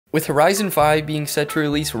With Horizon 5 being set to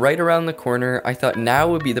release right around the corner, I thought now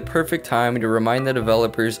would be the perfect time to remind the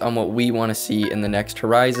developers on what we want to see in the next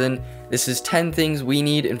Horizon. This is 10 things we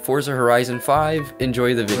need in Forza Horizon 5.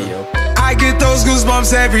 Enjoy the video. I get those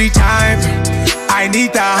goosebumps every time. I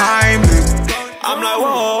need the Heimlich. I'm like,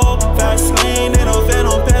 whoa, fast lane, pedal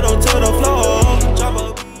to the floor.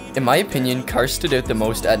 In my opinion, cars stood out the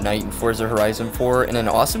most at night in Forza Horizon 4, and an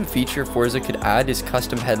awesome feature Forza could add is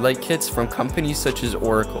custom headlight kits from companies such as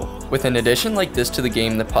Oracle. With an addition like this to the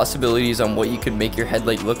game, the possibilities on what you could make your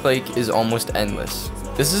headlight look like is almost endless.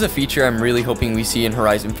 This is a feature I'm really hoping we see in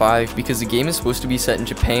Horizon 5 because the game is supposed to be set in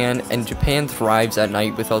Japan, and Japan thrives at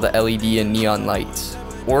night with all the LED and neon lights.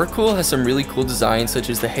 Oracle has some really cool designs such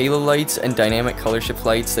as the halo lights and dynamic color shift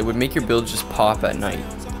lights that would make your build just pop at night.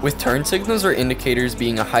 With turn signals or indicators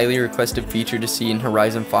being a highly requested feature to see in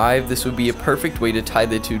Horizon 5, this would be a perfect way to tie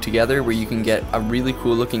the two together where you can get a really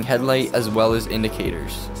cool looking headlight as well as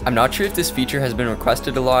indicators. I'm not sure if this feature has been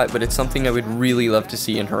requested a lot, but it's something I would really love to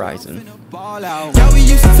see in Horizon.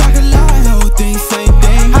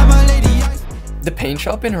 The paint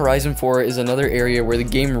shop in Horizon 4 is another area where the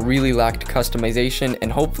game really lacked customization,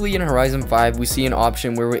 and hopefully in Horizon 5 we see an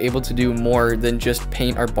option where we're able to do more than just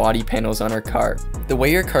paint our body panels on our car. The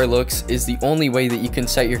way your car looks is the only way that you can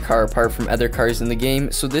set your car apart from other cars in the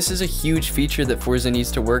game, so this is a huge feature that Forza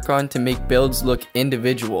needs to work on to make builds look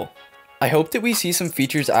individual. I hope that we see some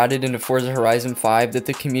features added into Forza Horizon 5 that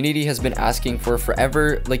the community has been asking for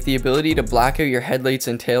forever, like the ability to black out your headlights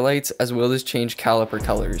and taillights as well as change caliper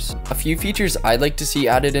colors. A few features I'd like to see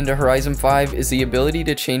added into Horizon 5 is the ability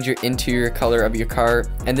to change your interior color of your car,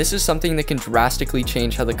 and this is something that can drastically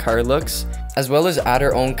change how the car looks, as well as add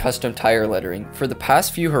our own custom tire lettering. For the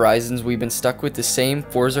past few Horizons, we've been stuck with the same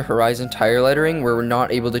Forza Horizon tire lettering where we're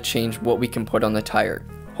not able to change what we can put on the tire.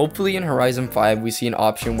 Hopefully in Horizon 5 we see an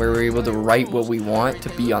option where we're able to write what we want to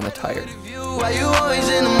be on the tire.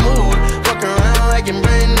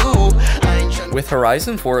 With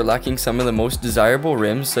Horizon 4 lacking some of the most desirable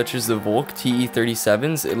rims such as the Volk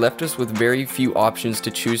TE37s, it left us with very few options to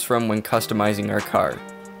choose from when customizing our car.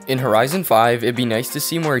 In Horizon 5, it'd be nice to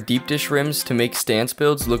see more deep dish rims to make stance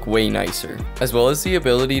builds look way nicer, as well as the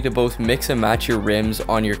ability to both mix and match your rims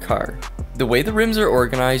on your car. The way the rims are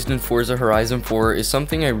organized in Forza Horizon 4 is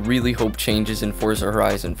something I really hope changes in Forza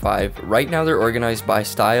Horizon 5. Right now they're organized by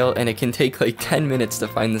style, and it can take like 10 minutes to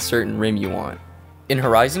find the certain rim you want. In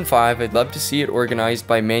Horizon 5, I'd love to see it organized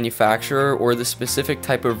by manufacturer or the specific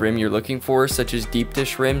type of rim you're looking for, such as deep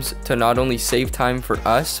dish rims, to not only save time for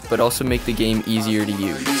us, but also make the game easier to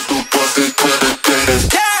use.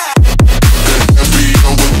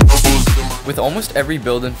 With almost every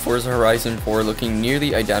build in Forza Horizon 4 looking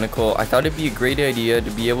nearly identical, I thought it'd be a great idea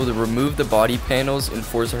to be able to remove the body panels in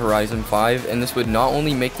Forza Horizon 5, and this would not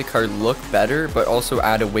only make the car look better, but also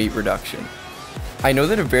add a weight reduction. I know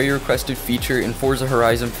that a very requested feature in Forza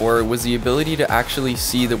Horizon 4 was the ability to actually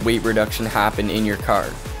see the weight reduction happen in your car,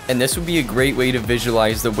 and this would be a great way to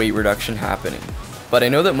visualize the weight reduction happening. But I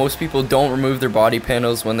know that most people don't remove their body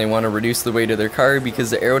panels when they want to reduce the weight of their car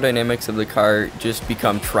because the aerodynamics of the car just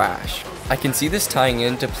become trash. I can see this tying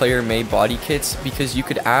into player-made body kits because you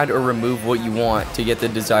could add or remove what you want to get the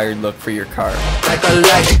desired look for your car.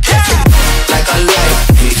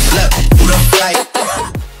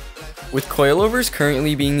 With coilovers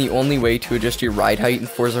currently being the only way to adjust your ride height in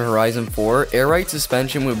Forza Horizon 4, air ride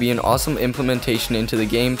suspension would be an awesome implementation into the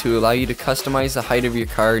game to allow you to customize the height of your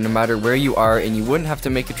car no matter where you are, and you wouldn't have to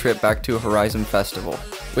make a trip back to a Horizon festival.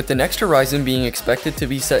 With the next Horizon being expected to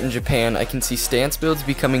be set in Japan, I can see stance builds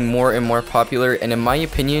becoming more and more popular, and in my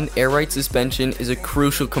opinion, air ride suspension is a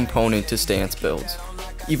crucial component to stance builds.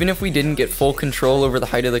 Even if we didn't get full control over the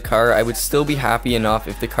height of the car, I would still be happy enough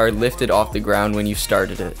if the car lifted off the ground when you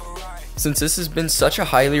started it. Since this has been such a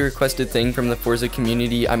highly requested thing from the Forza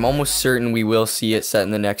community, I'm almost certain we will see it set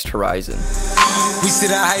in the next Horizon. We see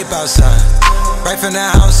the hype outside, right from the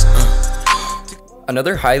house.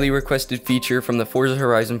 Another highly requested feature from the Forza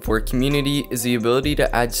Horizon 4 community is the ability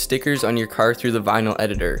to add stickers on your car through the vinyl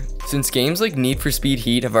editor. Since games like Need for Speed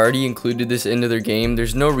Heat have already included this into their game,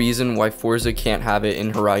 there's no reason why Forza can't have it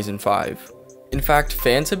in Horizon 5. In fact,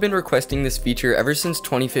 fans have been requesting this feature ever since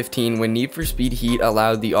 2015 when Need for Speed Heat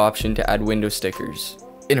allowed the option to add window stickers.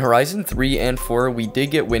 In Horizon 3 and 4, we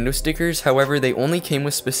did get window stickers, however they only came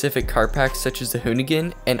with specific car packs such as the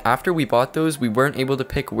Hoonigan, and after we bought those, we weren't able to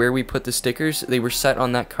pick where we put the stickers. They were set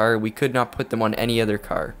on that car, we could not put them on any other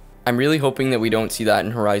car. I'm really hoping that we don't see that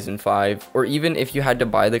in Horizon 5, or even if you had to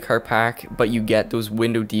buy the car pack, but you get those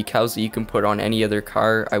window decals that you can put on any other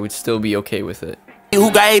car, I would still be okay with it. Who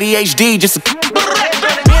got ADHD just a...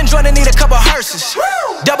 Me and Jordan need a couple hearses.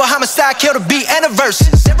 Double homicide, kill the beat, and a verse.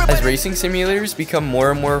 As racing simulators become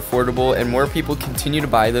more and more affordable and more people continue to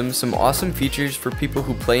buy them, some awesome features for people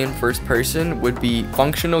who play in first person would be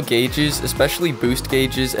functional gauges, especially boost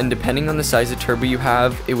gauges, and depending on the size of turbo you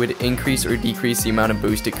have, it would increase or decrease the amount of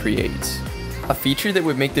boost it creates. A feature that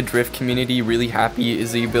would make the drift community really happy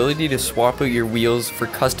is the ability to swap out your wheels for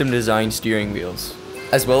custom designed steering wheels,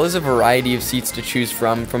 as well as a variety of seats to choose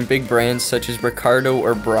from big brands such as Ricardo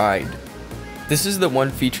or Bride. This is the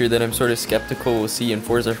one feature that I'm sort of skeptical we'll see in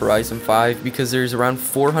Forza Horizon 5 because there's around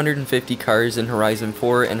 450 cars in Horizon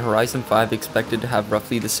 4 and Horizon 5 expected to have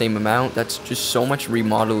roughly the same amount. That's just so much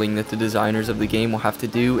remodeling that the designers of the game will have to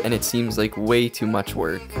do, and it seems like way too much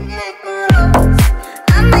work.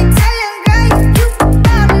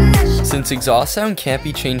 Since exhaust sound can't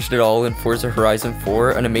be changed at all in Forza Horizon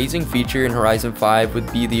 4, an amazing feature in Horizon 5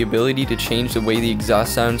 would be the ability to change the way the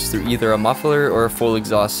exhaust sounds through either a muffler or a full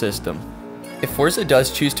exhaust system. If Forza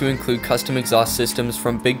does choose to include custom exhaust systems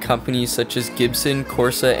from big companies such as Gibson,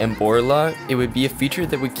 Corsa, and Borla, it would be a feature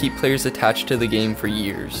that would keep players attached to the game for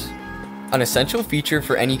years. An essential feature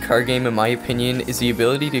for any car game in my opinion is the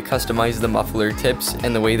ability to customize the muffler tips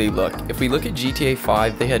and the way they look. If we look at GTA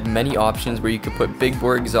 5, they had many options where you could put big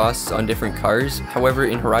bore exhausts on different cars, however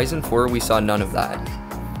in Horizon 4 we saw none of that.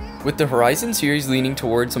 With the Horizon series leaning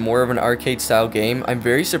towards more of an arcade style game, I'm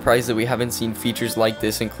very surprised that we haven't seen features like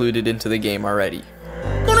this included into the game already.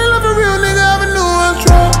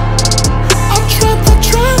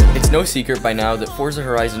 It's no secret by now that Forza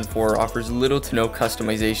Horizon 4 offers little to no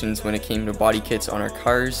customizations when it came to body kits on our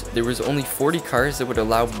cars. There was only 40 cars that would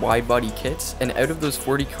allow wide body kits, and out of those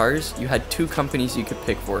 40 cars, you had 2 companies you could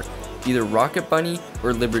pick for, either Rocket Bunny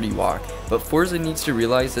or Liberty Walk, but Forza needs to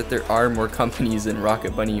realize that there are more companies than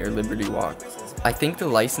Rocket Bunny or Liberty Walk. I think the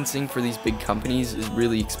licensing for these big companies is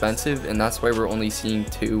really expensive, and that's why we're only seeing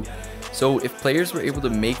 2. So if players were able to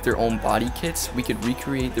make their own body kits, we could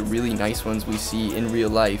recreate the really nice ones we see in real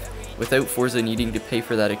life without Forza needing to pay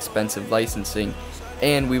for that expensive licensing,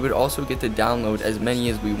 and we would also get to download as many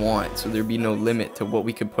as we want, so there'd be no limit to what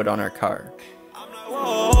we could put on our car.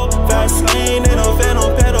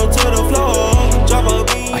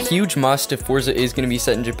 A huge must if Forza is going to be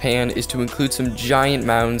set in Japan is to include some giant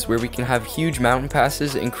mountains where we can have huge mountain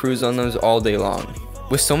passes and cruise on those all day long.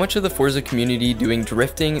 With so much of the Forza community doing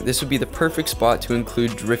drifting, this would be the perfect spot to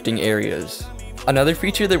include drifting areas. Another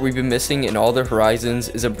feature that we've been missing in all the Horizons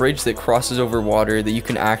is a bridge that crosses over water that you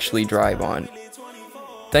can actually drive on.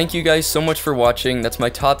 Thank you guys so much for watching. That's my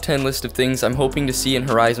top 10 list of things I'm hoping to see in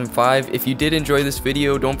Horizon 5. If you did enjoy this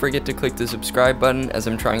video, don't forget to click the subscribe button as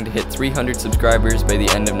I'm trying to hit 300 subscribers by the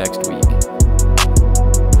end of next week.